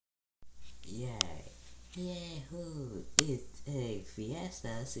Yahoo! It's a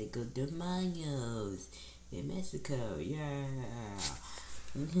fiesta Cinco de Mayo in Mexico. Yeah.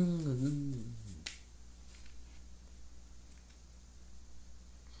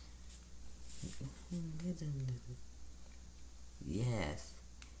 Yes.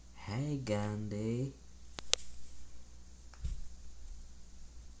 Hey, Gandhi.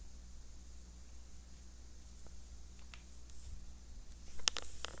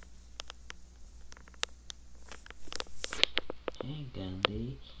 Hey,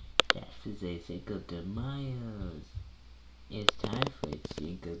 Gandhi. That is a Cinco de Mayo. It's time for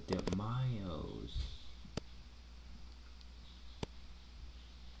Cinco de Mayo.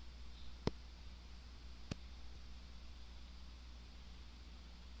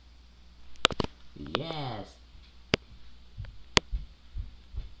 Yes.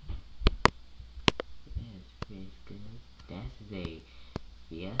 Yes, Frisco. That's a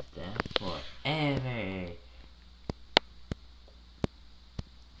fiesta forever.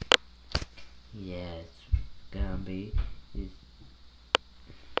 Yes, Gumby. Is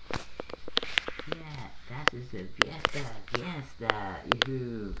yeah, that is a fiesta.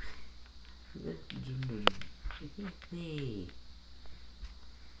 Yoo-hoo. Exactly.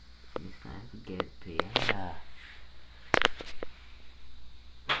 It's time to get pinata.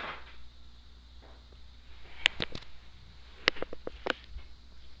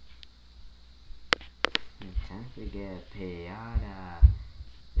 It's time to get pinata.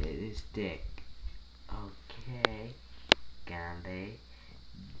 It is stick. Okay, Gumby.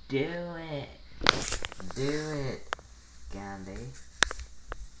 Do it. Do it, Gumby.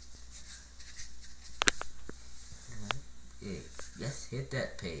 Hey, let's hit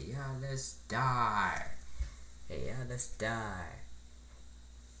that pinata star. Pinata star.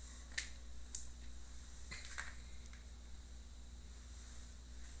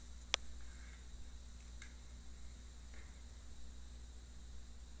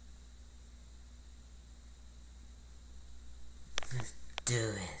 Let's do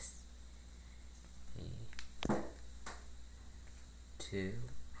it. 2,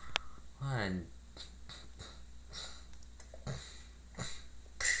 1.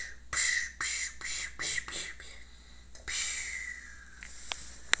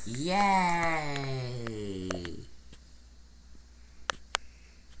 Yay!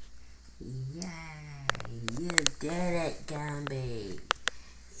 Yay! You did it, Gumby!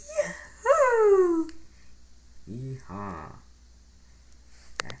 Yahoo! Yeehaw!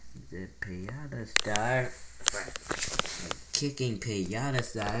 That's the pinata star. Kicking pinata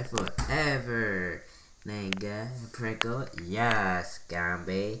star forever. Minga, prickle, yes,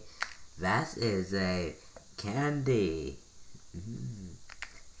 Gumby. That is a candy.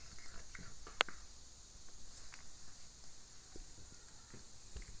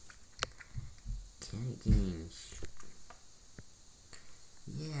 Kicking.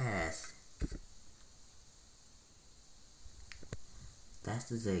 Yes. That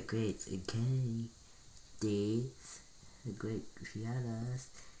is a great candy. A great pianos.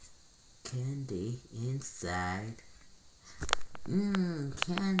 Candy inside.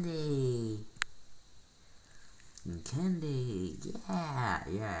 Candy. Candy.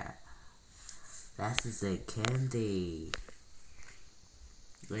 Yeah. That is a candy.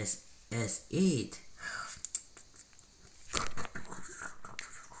 Let's eat.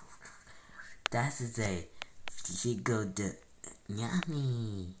 That is a Cinco de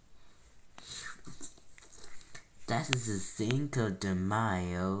Yummy. That is a Cinco de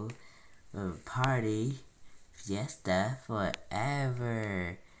Mayo party fiesta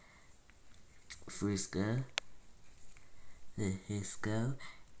forever. Frisco, the Hisco,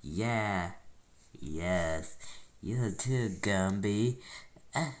 yeah, yes, you too, Gumby.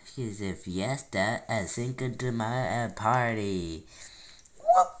 Here's a fiesta, a Cinco de Mayo party.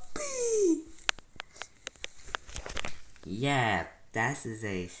 Whoopee! Yeah, that is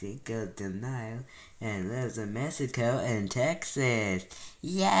a Cinco de Mayo and lives in Mexico and Texas.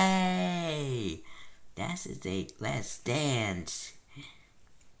 Yay! That is a let's dance.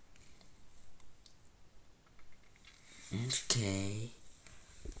 Okay.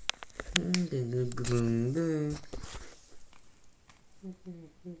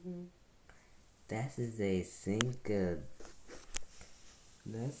 That is a Cinco.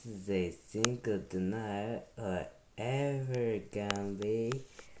 This is a Cinco de Mayo or ever Gumby.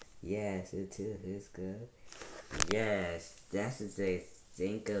 Yes, it is good. Yes, that is a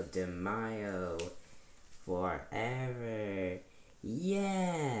Cinco de Mayo forever.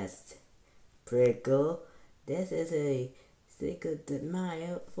 Yes, Prickle. This is a Cinco de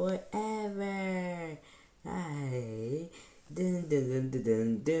Mayo forever. Hi. Dun dun dun dun dun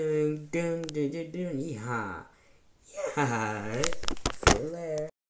dun dun dun dun dun. Yeehaw. Yeah. See you later.